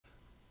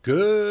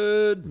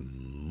Good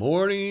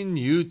morning,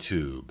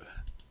 YouTube,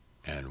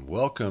 and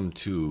welcome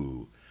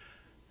to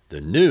the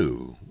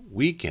new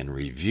weekend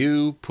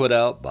review put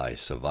out by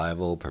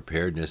Survival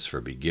Preparedness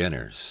for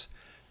Beginners.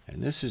 And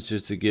this is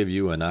just to give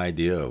you an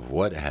idea of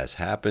what has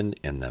happened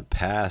in the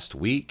past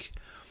week.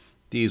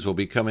 These will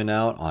be coming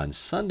out on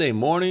Sunday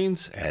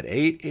mornings at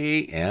 8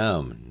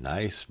 a.m.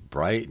 Nice,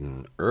 bright,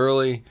 and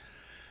early.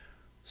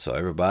 So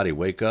everybody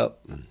wake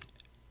up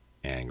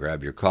and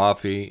grab your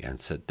coffee and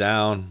sit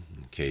down.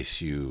 In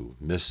case you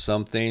missed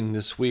something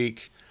this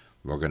week,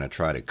 we're going to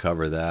try to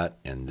cover that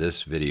in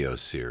this video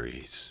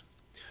series.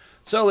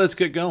 So let's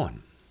get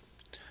going.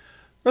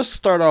 Let's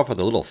start off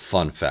with a little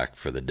fun fact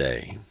for the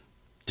day.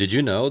 Did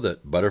you know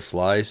that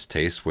butterflies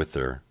taste with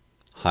their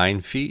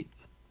hind feet,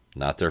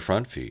 not their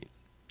front feet?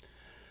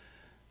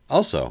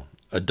 Also,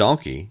 a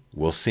donkey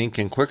will sink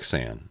in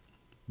quicksand,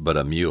 but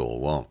a mule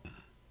won't.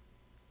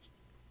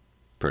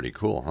 Pretty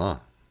cool, huh?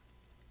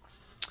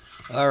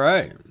 All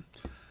right.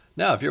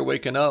 Now, if you're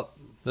waking up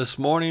this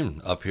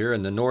morning up here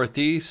in the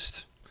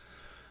Northeast,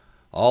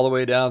 all the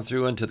way down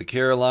through into the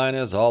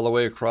Carolinas, all the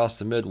way across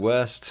the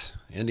Midwest,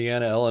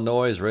 Indiana,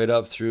 Illinois, right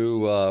up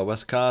through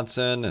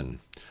Wisconsin and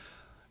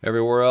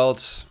everywhere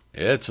else,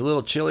 it's a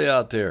little chilly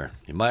out there.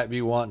 You might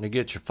be wanting to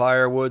get your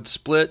firewood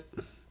split,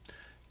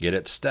 get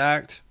it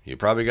stacked. You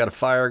probably got a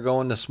fire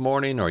going this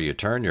morning, or you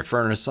turn your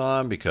furnace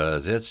on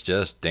because it's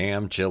just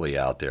damn chilly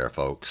out there,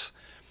 folks.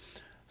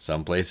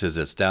 Some places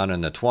it's down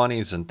in the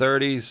 20s and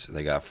 30s.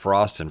 They got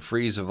frost and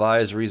freeze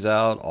advisories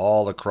out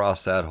all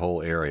across that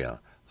whole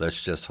area.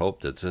 Let's just hope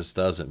that this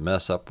doesn't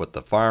mess up with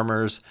the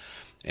farmers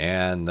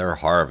and their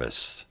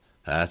harvests.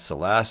 That's the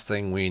last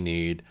thing we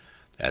need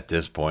at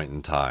this point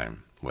in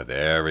time with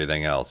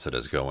everything else that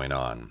is going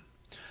on.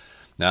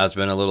 Now, it's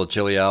been a little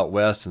chilly out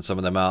west in some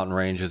of the mountain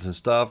ranges and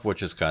stuff,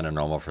 which is kind of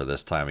normal for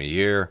this time of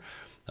year.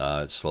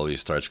 It slowly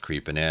starts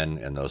creeping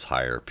in those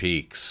higher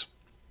peaks.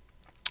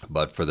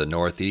 But for the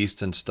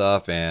Northeast and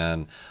stuff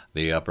and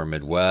the upper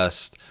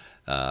Midwest,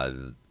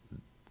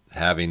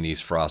 having these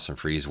frost and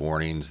freeze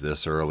warnings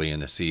this early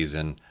in the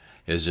season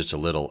is just a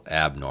little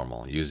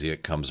abnormal. Usually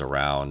it comes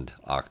around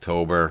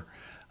October,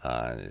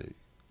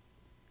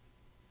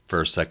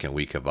 first, second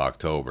week of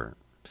October.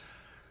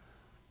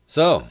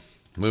 So,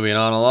 moving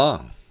on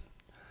along.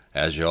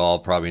 As you all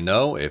probably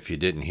know, if you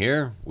didn't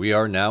hear, we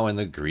are now in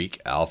the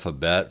Greek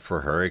alphabet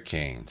for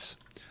hurricanes.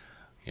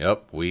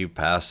 Yep, we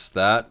passed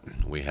that.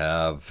 We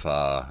have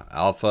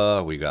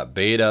alpha, we got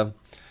beta,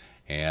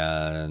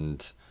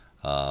 and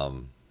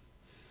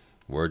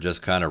we're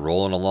just kind of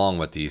rolling along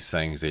with these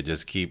things. They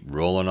just keep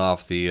rolling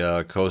off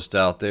the coast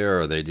out there,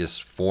 or they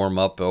just form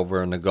up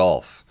over in the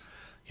Gulf.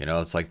 You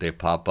know, it's like they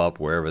pop up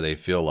wherever they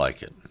feel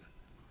like it.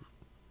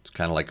 It's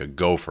kind of like a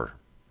gopher.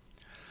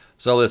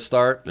 So let's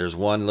start. There's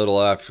one little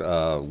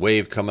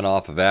wave coming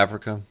off of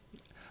Africa.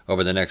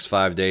 Over the next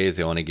 5 days,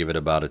 they only give it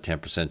about a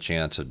 10%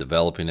 chance of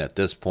developing at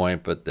this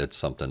point, but that's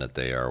something that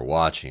they are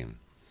watching.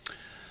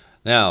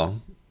 Now,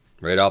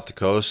 right off the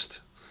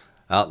coast,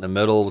 out in the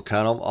middle,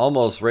 kind of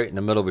almost right in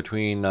the middle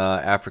between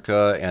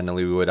Africa and the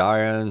Leeward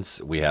Islands,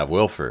 we have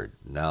Wilfred.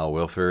 Now,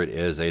 Wilfred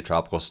is a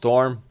tropical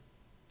storm,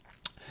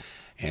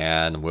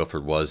 and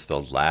Wilfred was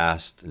the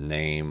last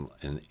name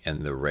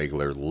in the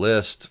regular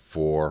list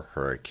for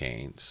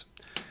hurricanes.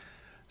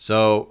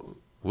 So,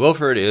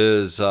 Wilfred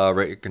is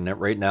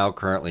right now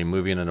currently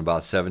moving at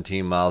about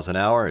 17 miles an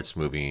hour. It's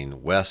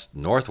moving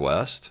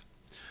west-northwest,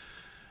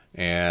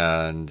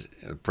 and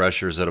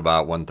pressure is at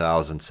about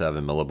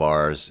 1,007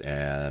 millibars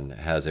and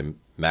has a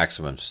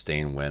maximum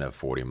sustained wind of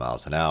 40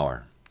 miles an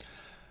hour.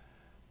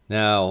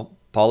 Now,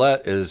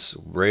 Paulette is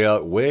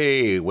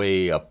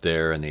way up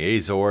there in the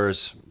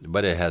Azores,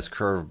 but it has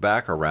curved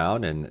back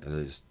around and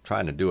is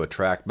trying to do a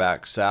track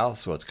back south,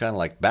 so it's kind of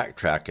like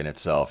backtracking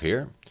itself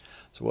here.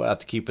 So we'll have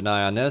to keep an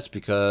eye on this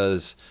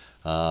because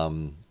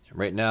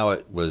right now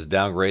it was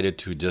downgraded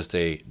to just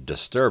a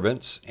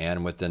disturbance,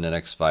 and within the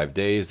next 5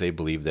 days they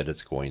believe that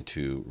it's going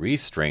to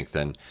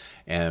re-strengthen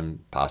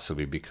and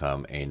possibly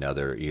become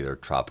another either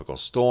tropical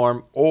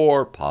storm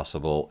or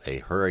possible a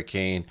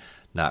hurricane.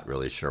 Not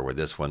really sure where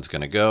this one's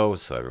going to go,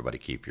 so everybody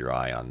keep your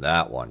eye on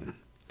that one.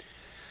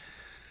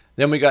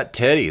 Then we got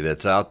Teddy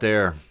that's out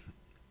there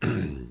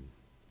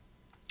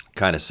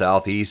kind of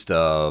southeast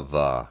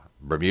of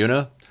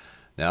Bermuda.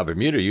 Now,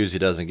 Bermuda usually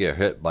doesn't get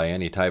hit by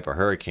any type of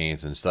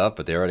hurricanes and stuff,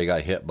 but they already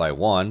got hit by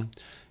one.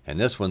 And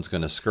this one's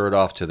going to skirt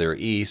off to their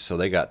east, so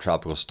they got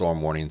tropical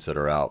storm warnings that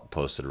are out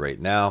posted right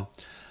now.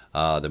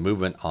 The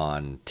movement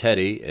on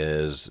Teddy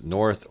is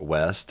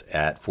northwest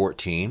at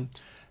 14.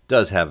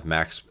 Does have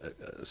max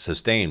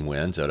sustained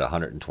winds at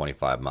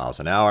 125 miles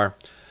an hour,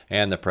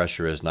 and the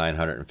pressure is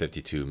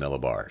 952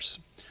 millibars.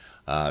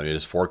 It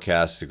is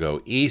forecast to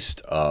go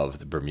east of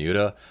the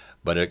Bermuda,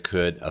 but it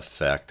could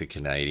affect the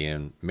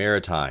Canadian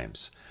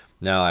Maritimes.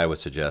 Now, I would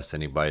suggest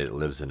anybody that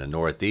lives in the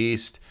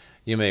Northeast,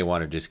 you may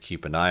want to just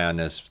keep an eye on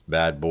this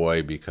bad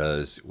boy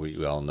because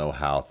we all know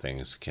how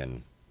things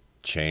can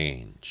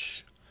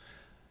change.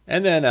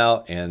 And then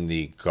out in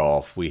the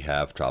Gulf, we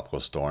have Tropical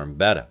Storm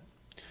Beta.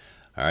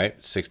 All right,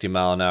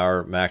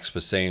 60-mile-an-hour max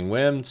sustained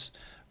winds.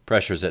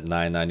 Pressure's at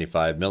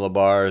 995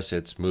 millibars.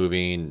 It's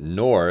moving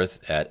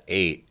north at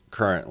 8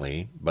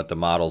 currently, but the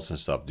models and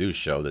stuff do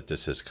show that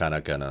this is kind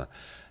of going to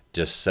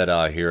just sit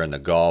out here in the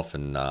Gulf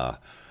and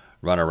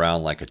run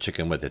around like a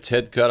chicken with its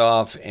head cut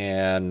off,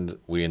 and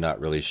we're not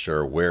really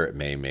sure where it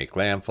may make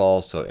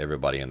landfall. So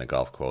everybody in the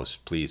Gulf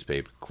Coast, please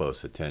pay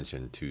close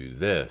attention to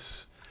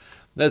this.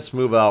 Let's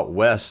move out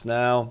west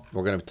now.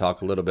 We're going to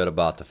talk a little bit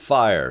about the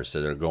fires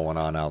that are going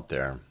on out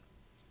there.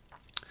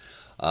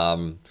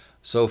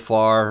 So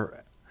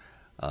far,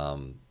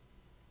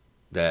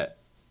 that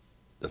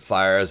the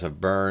fires have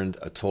burned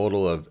a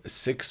total of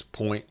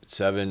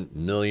 6.7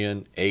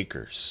 million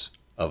acres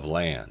of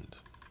land.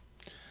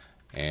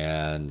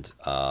 And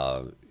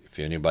if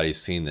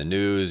anybody's seen the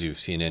news, you've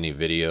seen any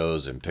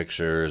videos and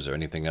pictures or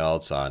anything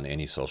else on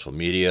any social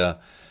media,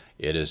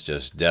 it is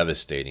just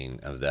devastating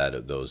of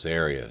those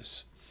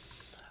areas.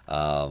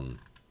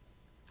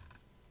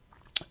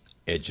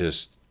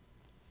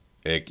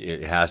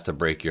 It has to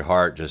break your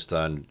heart just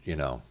on,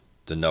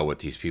 to know what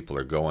these people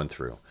are going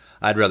through.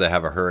 I'd rather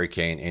have a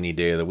hurricane any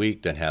day of the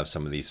week than have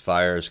some of these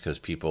fires, because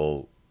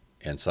people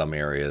in some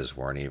areas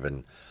weren't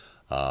even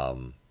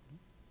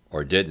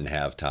or didn't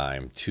have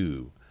time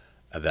to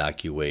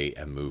evacuate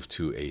and move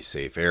to a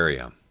safe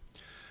area.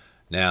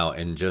 Now,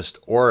 in just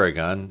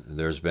Oregon,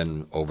 there's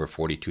been over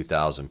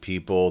 42,000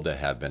 people that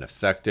have been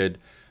affected.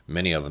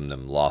 Many of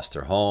them lost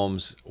their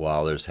homes,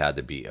 while others had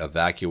to be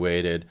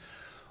evacuated.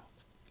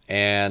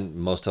 And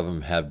most of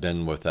them have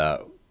been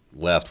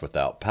left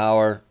without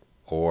power,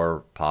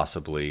 or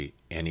possibly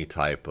any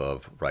type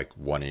of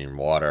running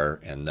water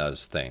and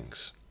those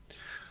things.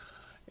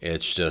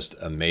 It's just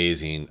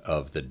amazing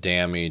of the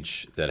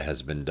damage that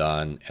has been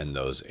done in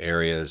those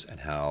areas, and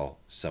how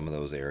some of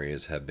those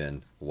areas have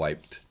been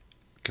wiped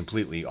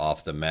completely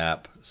off the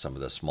map, some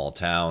of the small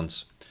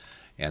towns,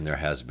 and there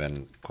has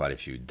been quite a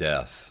few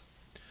deaths.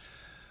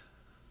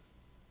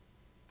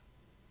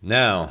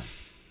 Now,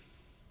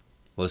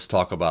 let's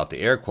talk about the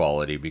air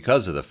quality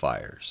because of the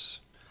fires.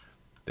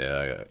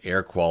 The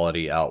air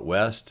quality out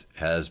west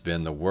has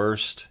been the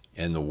worst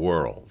in the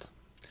world.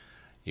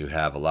 You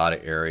have a lot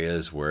of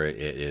areas where it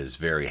is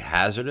very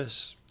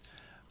hazardous,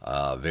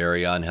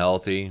 very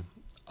unhealthy,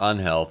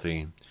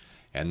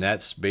 and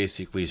that's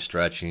basically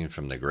stretching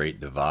from the Great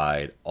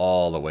Divide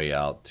all the way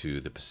out to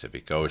the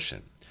Pacific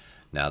Ocean.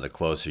 Now, the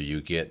closer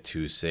you get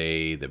to,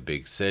 say, the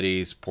big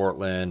cities,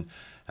 Portland,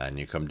 and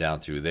you come down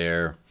through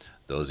there,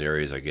 those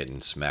areas are getting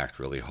smacked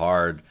really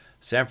hard.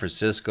 San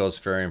Francisco's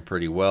faring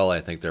pretty well.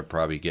 I think they're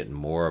probably getting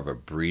more of a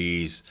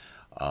breeze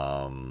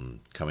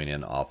coming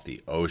in off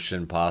the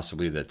ocean,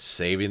 possibly, that's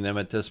saving them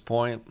at this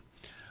point.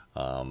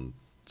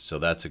 So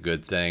that's a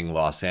good thing.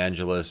 Los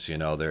Angeles,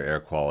 their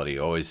air quality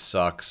always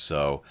sucks,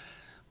 so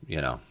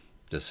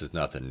this is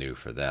nothing new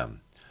for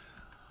them.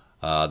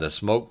 The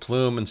smoke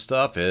plume and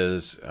stuff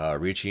is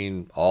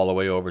reaching all the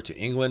way over to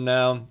England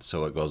now,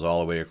 so it goes all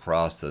the way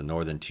across the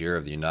northern tier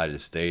of the United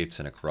States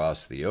and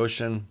across the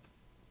ocean.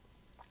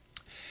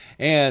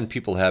 And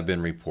people have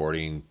been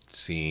reporting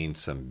seeing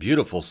some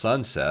beautiful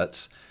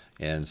sunsets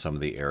in some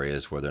of the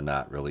areas where they're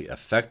not really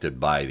affected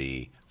by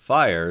the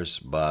fires,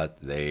 but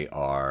they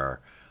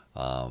are,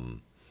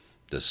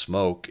 the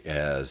smoke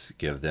has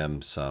given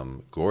them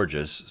some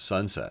gorgeous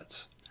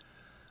sunsets.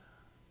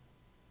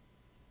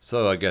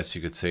 So I guess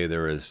you could say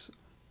there is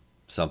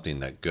something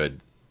that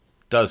good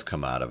does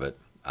come out of it,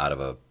 out of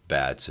a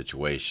bad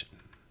situation.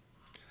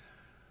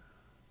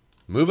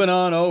 Moving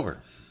on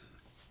over.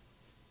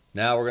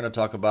 Now we're going to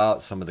talk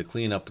about some of the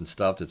cleanup and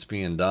stuff that's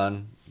being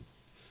done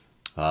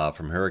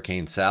from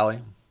Hurricane Sally.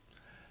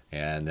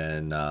 And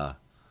then the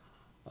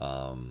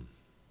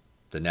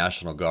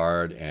National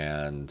Guard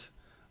and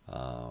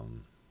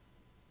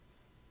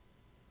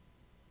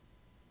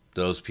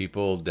those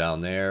people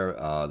down there,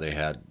 they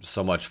had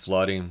so much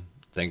flooding.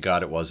 Thank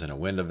God it wasn't a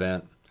wind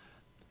event.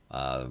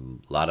 A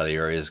lot of the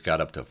areas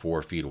got up to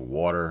 4 feet of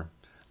water.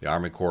 The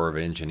Army Corps of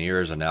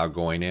Engineers are now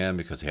going in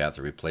because they have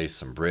to replace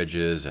some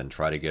bridges and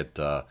try to get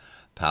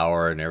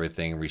power and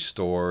everything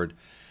restored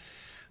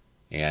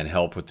and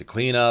help with the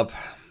cleanup.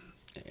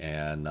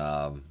 And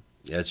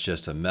it's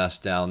just a mess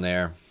down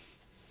there.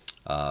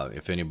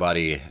 If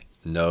anybody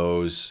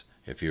knows,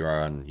 if you're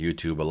on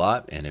YouTube a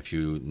lot, and if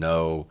you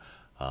know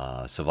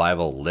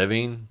Survival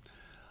Living,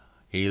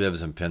 he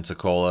lives in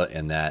Pensacola,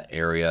 in that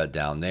area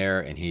down there,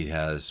 and he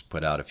has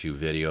put out a few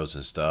videos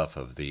and stuff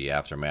of the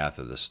aftermath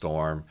of the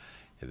storm.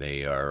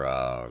 They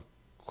are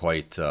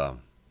quite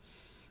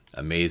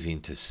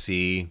amazing to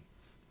see.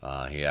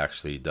 He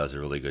actually does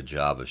a really good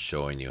job of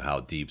showing you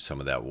how deep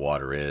some of that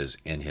water is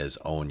in his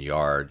own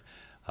yard.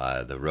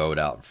 The road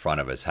out in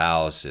front of his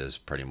house is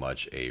pretty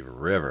much a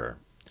river.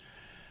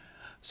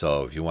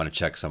 So if you want to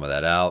check some of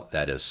that out,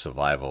 that is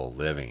Survival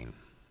Living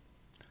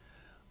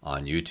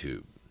on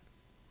YouTube.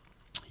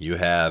 You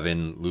have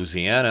in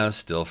Louisiana,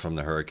 still from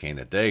the hurricane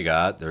that they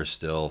got, there's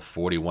still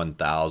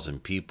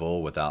 41,000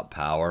 people without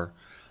power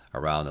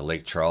around the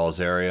Lake Charles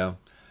area.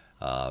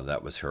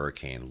 That was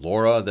Hurricane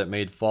Laura that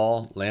made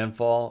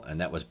landfall,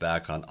 and that was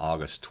back on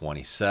August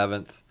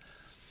 27th.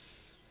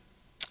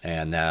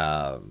 And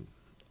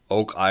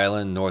Oak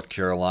Island, North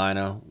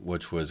Carolina,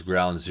 which was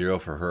ground zero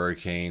for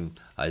Hurricane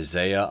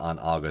Isaiah on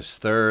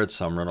August 3rd.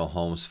 Some rental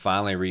homes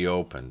finally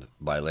reopened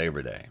by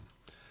Labor Day.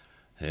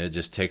 It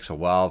just takes a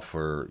while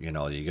for, you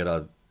got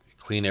to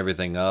clean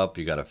everything up.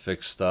 You got to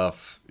fix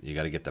stuff. You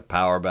got to get the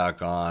power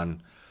back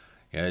on.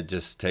 It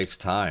just takes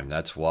time.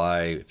 That's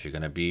why if you're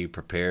going to be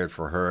prepared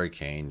for a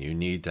hurricane, you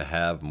need to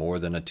have more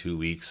than a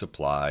 2-week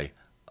supply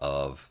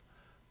of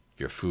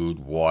your food,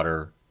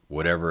 water,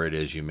 whatever it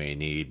is you may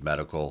need,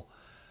 medical,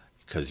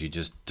 because you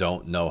just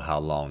don't know how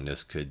long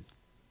this could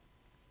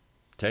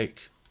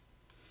take.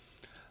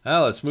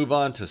 Now let's move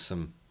on to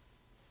some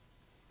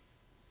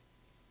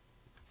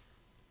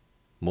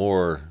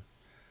more,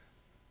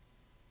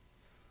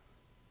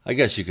 I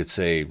guess you could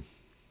say,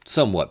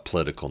 somewhat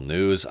political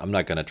news. I'm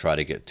not going to try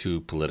to get too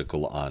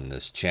political on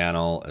this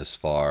channel as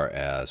far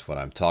as what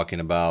I'm talking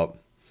about,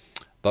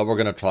 but we're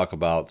going to talk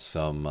about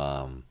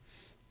some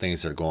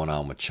things that are going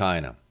on with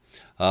China.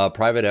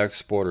 Private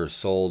exporters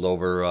sold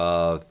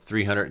over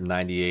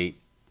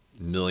 398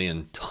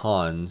 million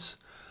tons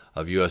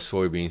of U.S.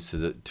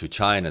 soybeans to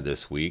China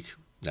this week.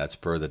 That's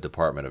per the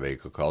Department of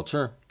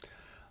Agriculture.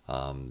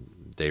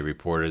 They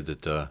reported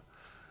that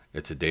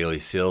it's a daily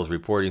sales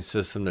reporting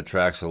system that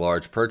tracks the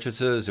large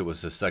purchases. It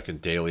was the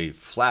second daily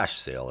flash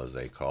sale, as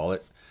they call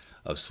it,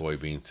 of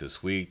soybeans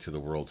this week to the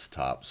world's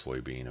top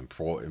soybean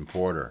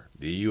importer.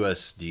 The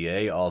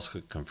USDA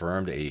also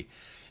confirmed a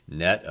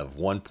net of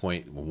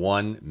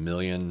 1.1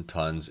 million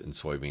tons in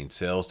soybean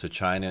sales to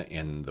China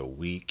in the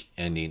week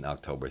ending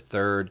October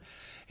 3rd.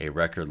 A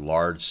record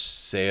large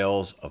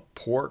sales of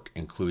pork,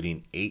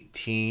 including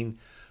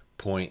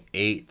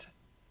 18.8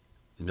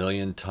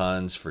 million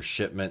tons for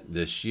shipment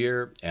this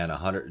year and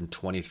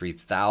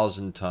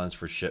 123,000 tons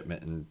for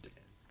shipment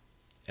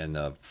in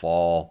the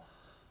fall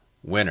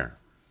winter.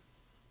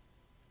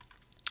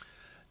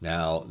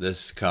 Now,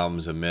 this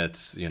comes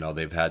amidst,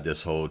 they've had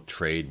this whole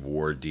trade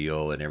war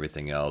deal and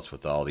everything else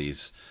with all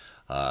these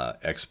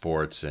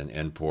exports and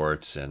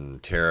imports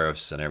and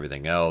tariffs and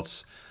everything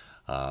else.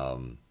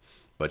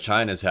 But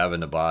China's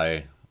having to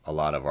buy a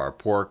lot of our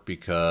pork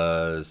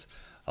because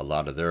a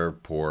lot of their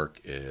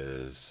pork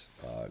is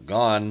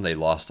gone. They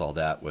lost all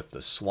that with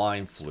the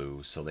swine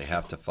flu, so they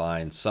have to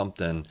find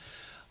something.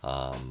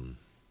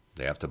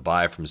 They have to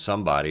buy from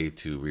somebody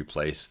to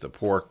replace the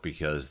pork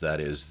because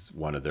that is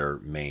one of their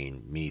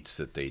main meats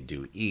that they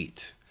do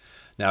eat.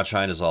 Now,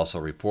 China's also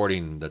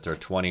reporting that their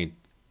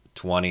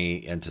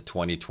 2020 into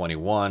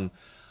 2021,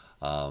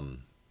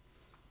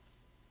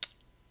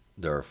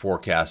 their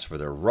forecast for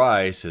their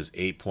rice is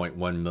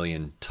 8.1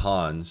 million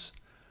tons,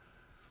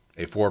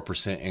 a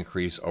 4%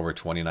 increase over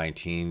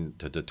 2019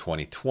 to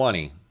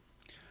 2020.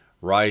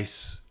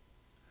 Rice,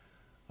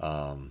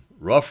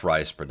 rough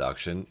rice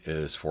production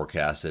is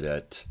forecasted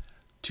at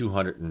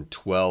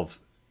 212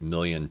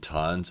 million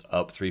tons,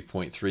 up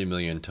 3.3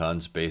 million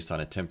tons based on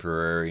a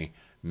temporary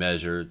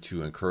measure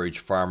to encourage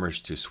farmers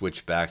to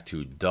switch back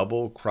to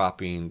double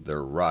cropping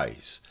their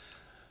rice.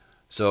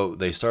 So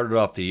they started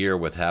off the year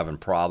with having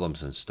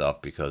problems and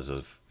stuff because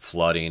of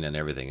flooding and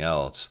everything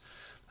else.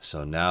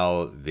 So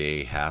now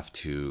they have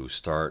to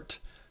start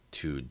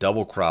to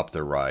double crop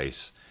their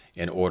rice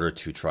in order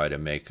to try to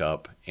make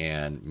up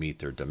and meet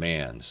their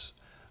demands.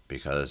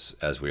 Because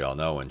as we all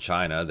know, in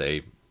China,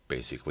 they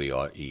basically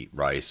eat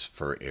rice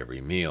for every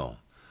meal.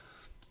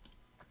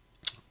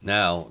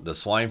 Now, the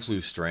swine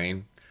flu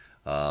strain,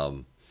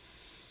 what's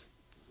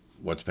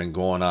been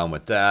going on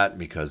with that,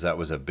 because that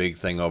was a big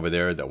thing over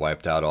there that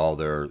wiped out all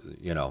their,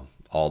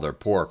 all their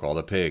pork, all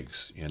the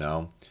pigs,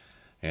 And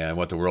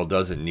what the world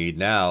doesn't need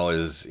now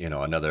is,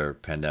 another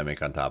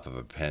pandemic on top of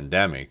a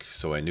pandemic.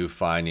 So a new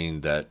finding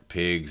that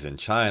pigs in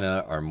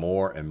China are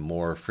more and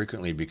more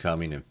frequently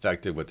becoming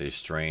infected with a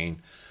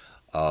strain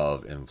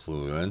of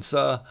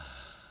influenza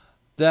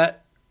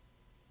that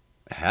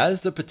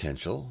has the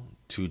potential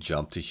to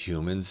jump to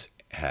humans,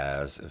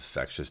 has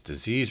infectious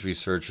disease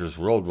researchers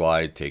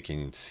worldwide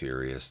taking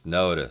serious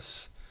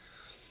notice.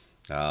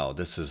 Now,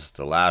 this is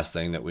the last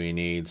thing that we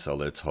need, so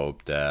let's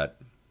hope that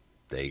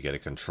they get a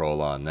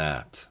control on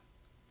that.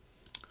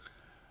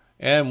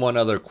 And one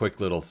other quick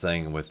little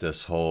thing with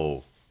this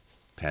whole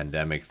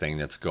pandemic thing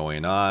that's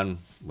going on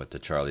with the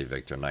Charlie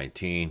Victor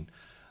 19.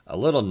 A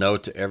little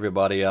note to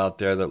everybody out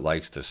there that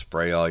likes to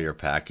spray all your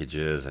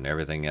packages and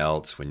everything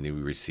else when you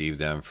receive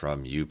them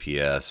from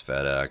UPS,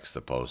 FedEx,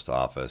 the post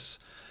office.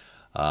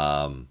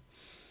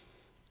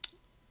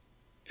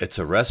 It's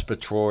a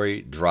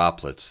respiratory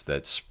droplets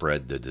that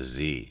spread the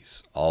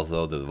disease.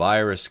 Although the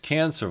virus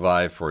can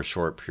survive for a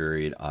short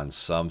period on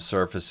some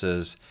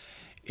surfaces,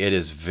 it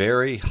is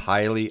very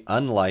highly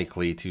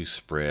unlikely to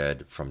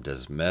spread from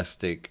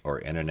domestic or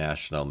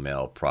international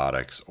mail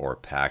products or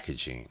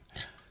packaging.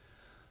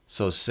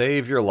 So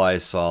save your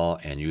Lysol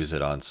and use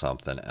it on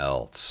something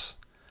else.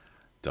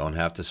 Don't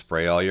have to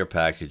spray all your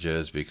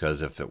packages,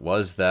 because if that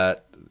was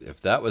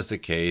the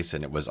case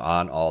and it was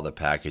on all the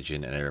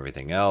packaging and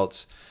everything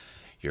else,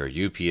 your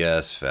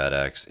UPS,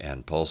 FedEx,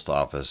 and post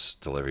office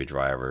delivery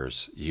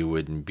drivers, you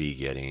wouldn't be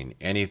getting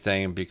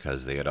anything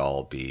because they'd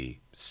all be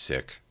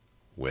sick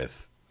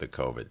with the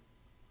COVID.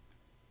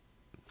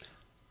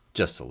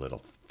 Just a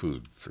little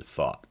food for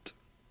thought.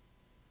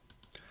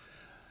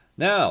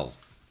 Now,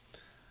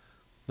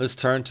 let's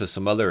turn to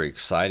some other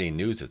exciting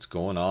news that's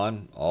going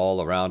on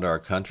all around our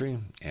country,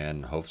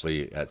 and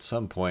hopefully at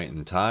some point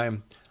in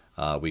time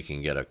we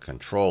can get a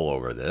control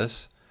over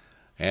this.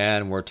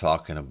 And we're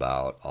talking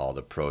about all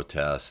the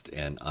protest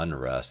and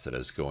unrest that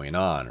is going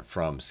on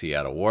from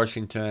Seattle,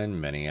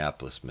 Washington,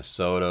 Minneapolis,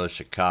 Minnesota,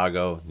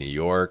 Chicago, New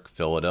York,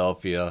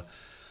 Philadelphia,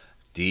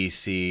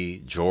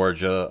 DC,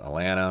 Georgia,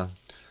 Atlanta,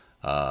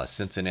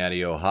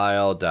 Cincinnati,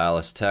 Ohio,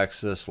 Dallas,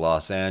 Texas,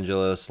 Los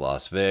Angeles,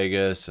 Las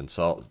Vegas, and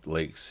Salt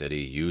Lake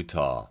City,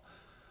 Utah.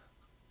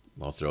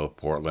 We'll throw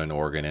Portland,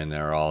 Oregon in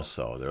there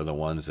also. They're the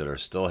ones that are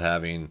still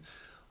having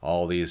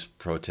all these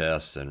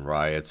protests and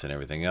riots and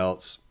everything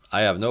else.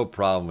 I have no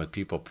problem with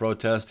people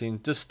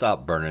protesting. Just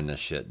stop burning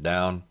this shit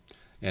down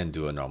and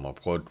do a normal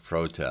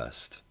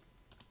protest.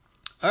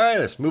 All right,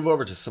 let's move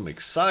over to some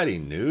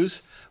exciting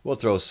news. We'll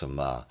throw some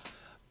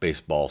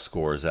baseball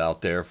scores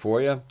out there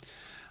for you.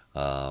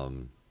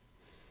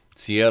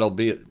 Seattle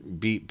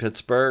beat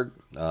Pittsburgh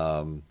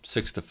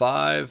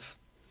 6-5.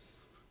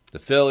 The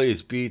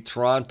Phillies beat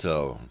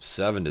Toronto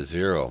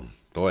 7-0.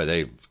 Boy,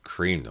 they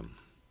creamed them.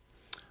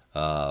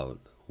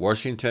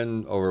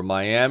 Washington over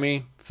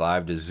Miami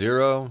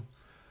 5-0.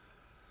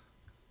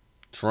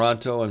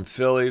 Toronto and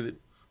Philly.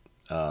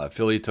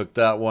 Philly took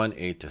that one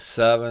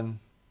 8-7.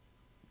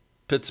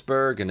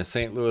 Pittsburgh and the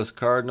St. Louis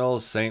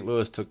Cardinals. St.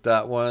 Louis took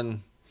that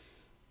one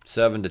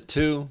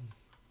 7-2.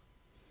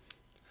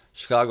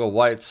 Chicago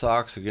White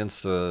Sox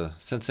against the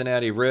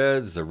Cincinnati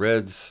Reds. The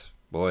Reds,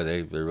 boy,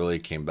 they really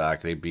came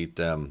back. They beat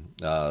them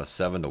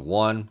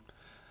 7-1.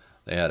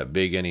 They had a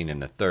big inning in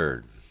the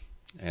third.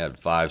 They had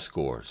 5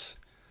 scores.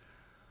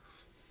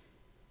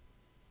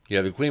 You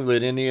have the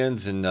Cleveland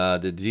Indians and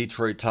the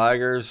Detroit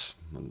Tigers.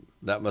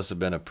 That must have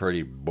been a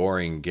pretty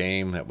boring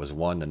game. That was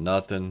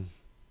 1-0.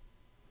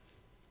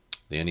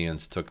 The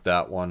Indians took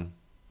that one.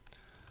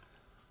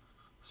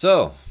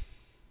 So,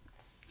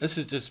 this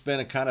has just been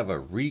a kind of a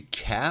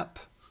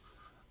recap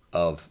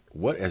of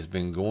what has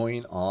been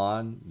going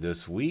on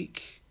this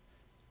week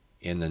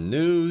in the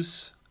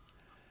news.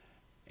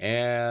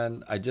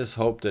 And I just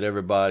hope that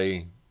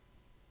everybody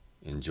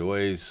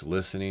enjoys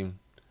listening.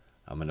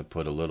 I'm going to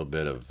put a little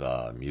bit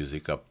of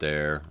music up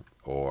there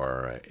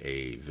or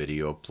a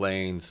video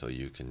playing so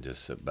you can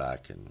just sit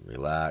back and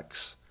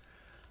relax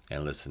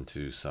and listen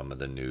to some of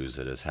the news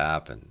that has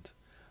happened.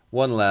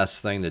 One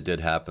last thing that did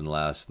happen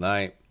last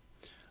night,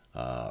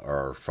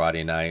 or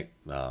Friday night,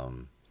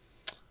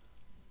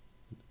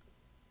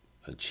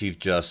 Chief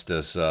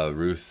Justice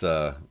Ruth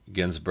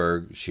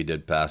Ginsburg, she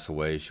did pass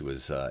away. She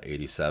was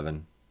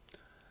 87.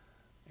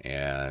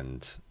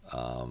 And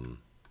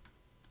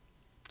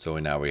so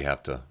now we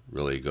have to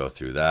really go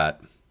through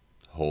that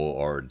whole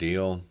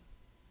ordeal.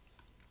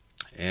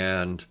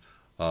 And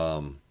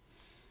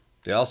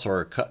they also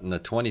are cutting the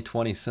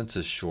 2020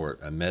 census short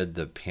amid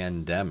the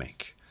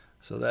pandemic.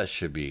 So that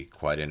should be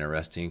quite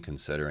interesting,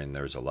 considering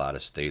there's a lot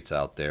of states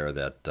out there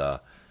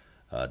that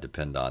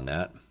depend on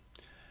that.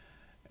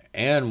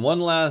 And one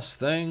last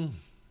thing,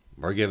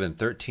 we're giving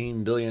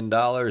 $13 billion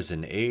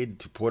in aid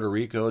to Puerto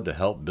Rico to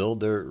help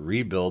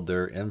rebuild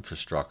their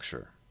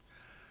infrastructure.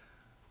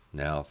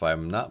 Now, if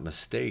I'm not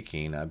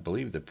mistaken, I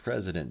believe the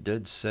president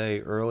did say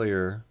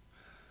earlier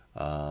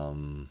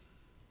in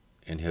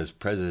his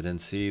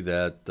presidency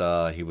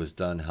that he was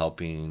done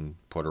helping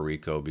Puerto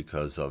Rico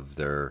because of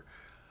their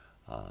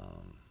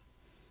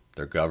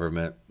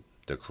government,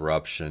 the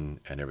corruption,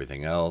 and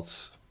everything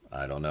else.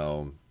 I don't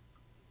know.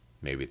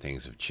 Maybe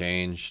things have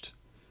changed.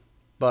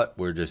 But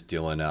we're just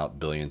dealing out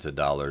billions of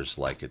dollars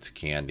like it's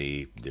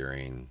candy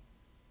during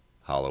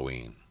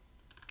Halloween.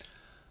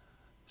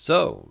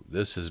 So,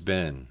 this has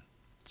been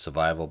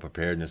Survival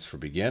Preparedness for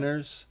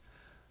Beginners.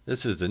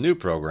 This is the new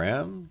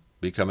program,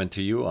 be coming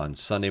to you on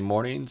Sunday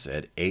mornings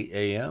at 8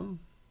 a.m.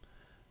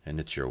 And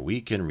it's your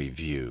week in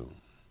review.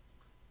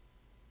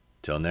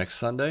 Till next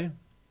Sunday,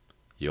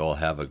 you all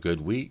have a good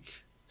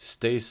week.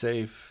 Stay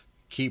safe,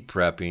 keep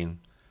prepping,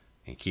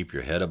 and keep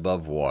your head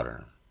above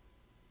water.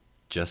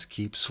 Just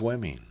keep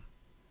swimming.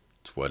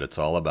 It's what it's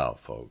all about,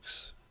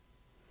 folks.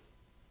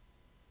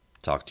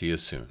 Talk to you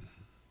soon.